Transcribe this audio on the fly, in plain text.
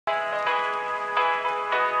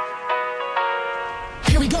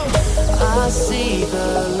I see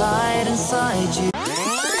the light inside you.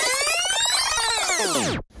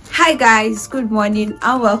 Hi guys, good morning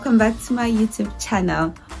and welcome back to my YouTube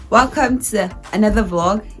channel. Welcome to another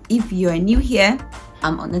vlog. If you are new here,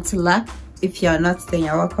 I'm awnatullah. If you're not, then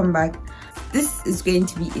you're welcome back. This is going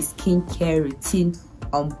to be a skincare routine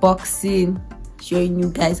unboxing, showing you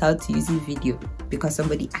guys how to use a video because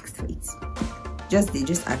somebody asked for it. They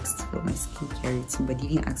just asked for my skincare routine, but they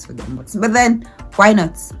didn't ask for the unboxing. But then why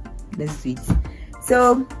not? Let's do it.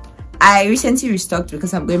 So I recently restocked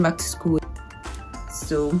because I'm going back to school,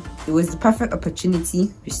 so it was the perfect opportunity.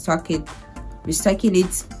 Restocking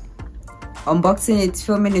it, unboxing it,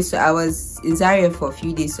 filming it. So I was in Zaria for a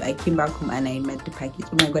few days, so I came back home and I met the package.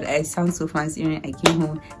 Oh my god, I sound so fancy when I came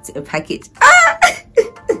home to a package.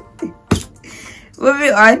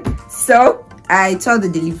 Moving on. So I saw the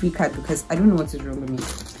delivery card because I don't know what is wrong with me.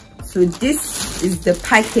 So this is the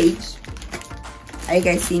package. Are you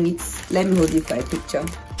guys seeing it? Let me hold it for a picture.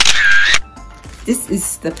 This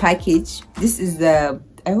is the package. This is the,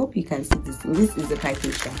 I hope you can see this. This is the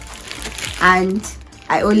package, and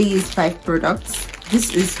I only use 5 products.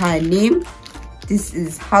 This is her name. This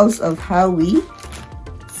is House of Howie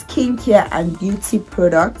skincare and beauty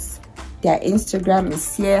products. Their Instagram is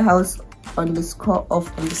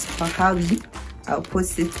 @house_of_Howie. I'll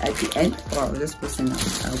post it at the end, or I'll just post it now.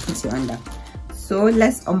 I'll put it under. So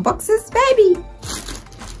let's unbox this baby.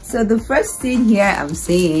 So the first thing here I'm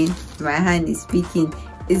saying, my hand is speaking,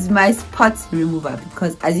 is my spot remover,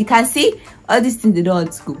 because as you can see, all these things they don't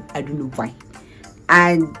want to go. I don't know why.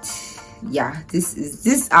 And yeah,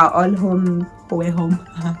 these are all home.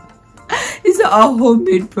 These are all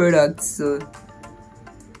homemade products. So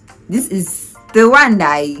this is the one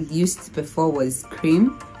that I used before was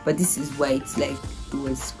cream, but this is white, like it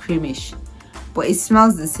was creamish, but it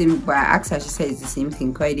smells the same. But I asked her, she said it's the same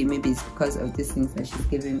thing. Maybe it's because of these things that she's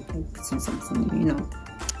giving, like putting something, you know.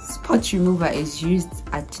 Spot remover is used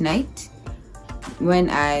at night when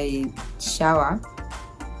I shower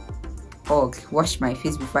or wash my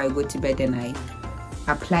face before I go to bed, and I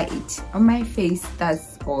apply it on my face.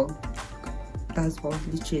 That's all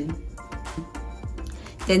literally.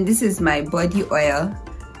 Then this is my body oil.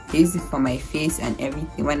 I use it for my face and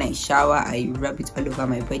everything. When I shower, I rub it all over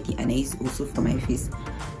my body, and I use it also for my face.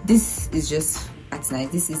 This is just at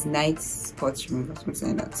night. This is night spot remover,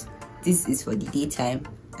 something like that. This is for the daytime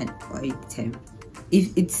and all the time.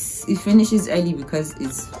 It finishes early because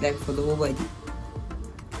it's like for the whole body.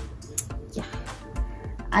 Yeah.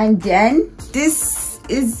 And then this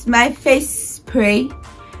is my face spray.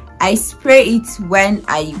 I spray it when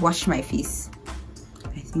I wash my face.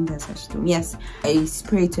 I think that's what she told me. Yes, I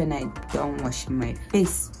spray it when I don't wash my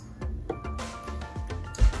face.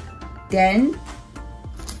 Then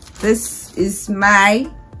this is my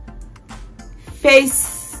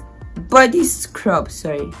face body scrub.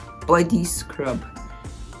 Body scrub.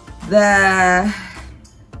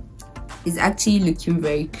 It's actually looking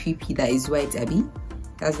very creepy. That is white, Abby.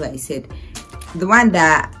 That's what I said. The one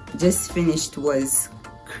that just finished was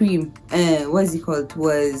cream. What's it called?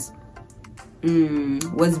 Was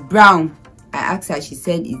brown. I asked her, she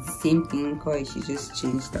said it's the same thing, because she just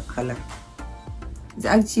changed the color. It's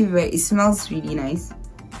actually it smells really nice.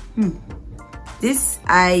 This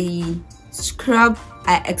I scrub,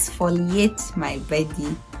 I exfoliate my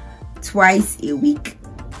body twice a week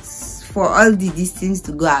for all these things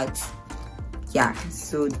to go out. Yeah,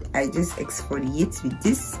 so I just exfoliate with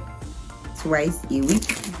this twice a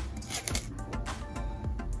week.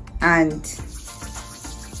 And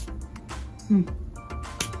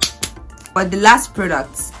for the last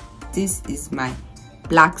product, this is my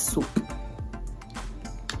black soap.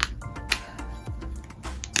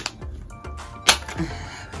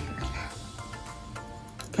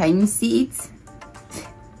 Can you see it?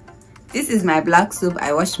 This is my black soap.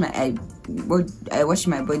 I wash my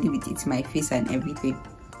body with it, my face and everything.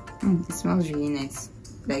 It smells really nice.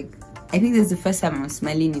 Like, I think this is the first time I'm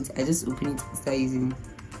smelling it. I just open it and start using it.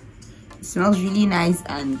 It smells really nice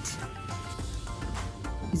and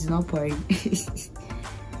it's not pouring.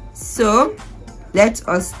 So let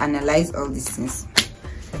us analyze all these things.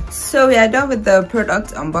 So we are done with the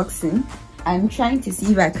product unboxing. I'm trying to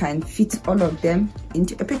see if I can fit all of them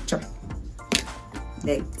into a picture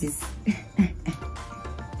like this.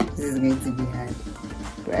 This is going to be hard,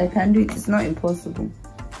 but I can do it. It's not impossible.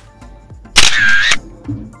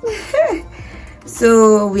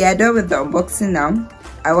 So we are done with the unboxing now.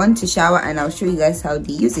 I want to shower and I'll show you guys how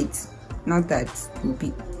they use it. Not that will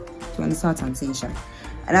be, to understand what I'm saying, Sha.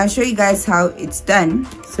 And I'll show you guys how it's done.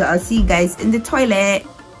 So I'll see you guys in the toilet.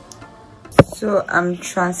 So I'm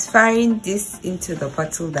transferring this into the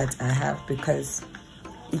bottle that I have because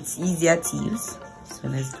it's easier to use. So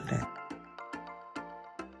let's do that.